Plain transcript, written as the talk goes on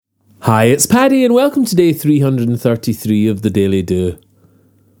Hi, it's Paddy and welcome to day 333 of the Daily Do.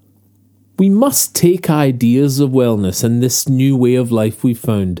 We must take ideas of wellness and this new way of life we've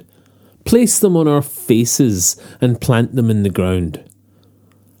found, place them on our faces and plant them in the ground.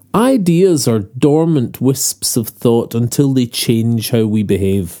 Ideas are dormant wisps of thought until they change how we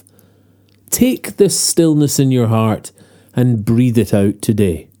behave. Take this stillness in your heart and breathe it out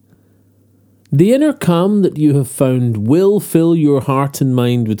today. The inner calm that you have found will fill your heart and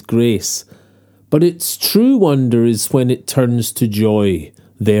mind with grace, but its true wonder is when it turns to joy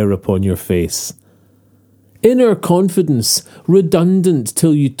there upon your face. Inner confidence, redundant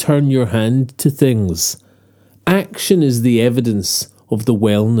till you turn your hand to things. Action is the evidence of the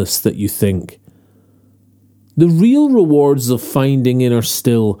wellness that you think. The real rewards of finding inner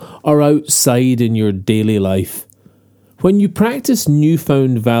still are outside in your daily life. When you practice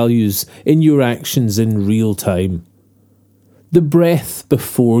newfound values in your actions in real time. The breath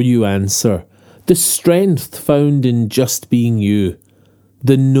before you answer, the strength found in just being you,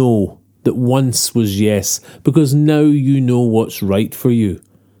 the no that once was yes because now you know what's right for you.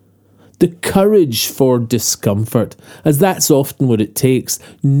 The courage for discomfort, as that's often what it takes,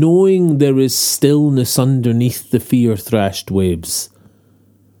 knowing there is stillness underneath the fear-thrashed waves.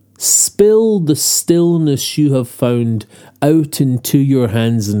 Spill the stillness you have found out into your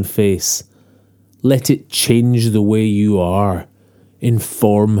hands and face. Let it change the way you are,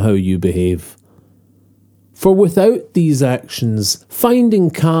 inform how you behave. For without these actions, finding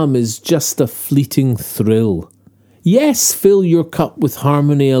calm is just a fleeting thrill. Yes, fill your cup with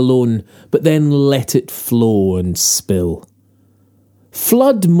harmony alone, but then let it flow and spill.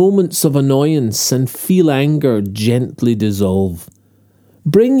 Flood moments of annoyance and feel anger gently dissolve.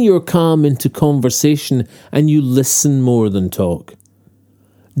 Bring your calm into conversation and you listen more than talk.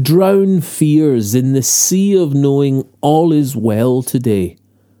 Drown fears in the sea of knowing all is well today.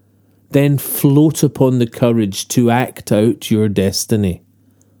 Then float upon the courage to act out your destiny.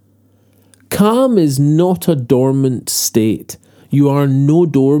 Calm is not a dormant state. You are no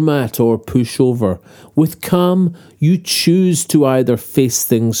doormat or pushover. With calm, you choose to either face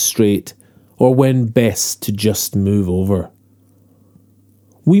things straight or when best to just move over.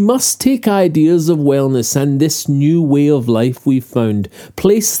 We must take ideas of wellness and this new way of life we've found,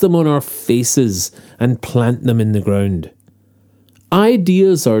 place them on our faces and plant them in the ground.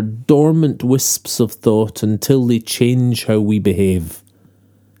 Ideas are dormant wisps of thought until they change how we behave.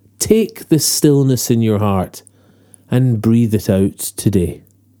 Take the stillness in your heart and breathe it out today.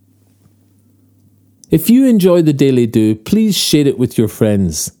 If you enjoy the Daily Do, please share it with your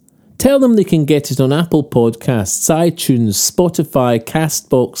friends. Tell them they can get it on Apple Podcasts, iTunes, Spotify,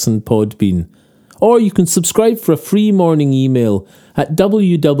 Castbox and Podbean. Or you can subscribe for a free morning email at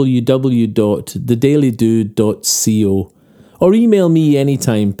www.thedailydo.co. Or email me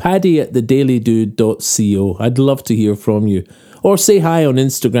anytime, paddy@thedailydo.co. I'd love to hear from you. Or say hi on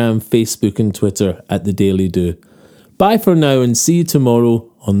Instagram, Facebook and Twitter @The Daily Do. Bye for now and see you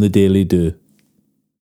tomorrow on The Daily Do.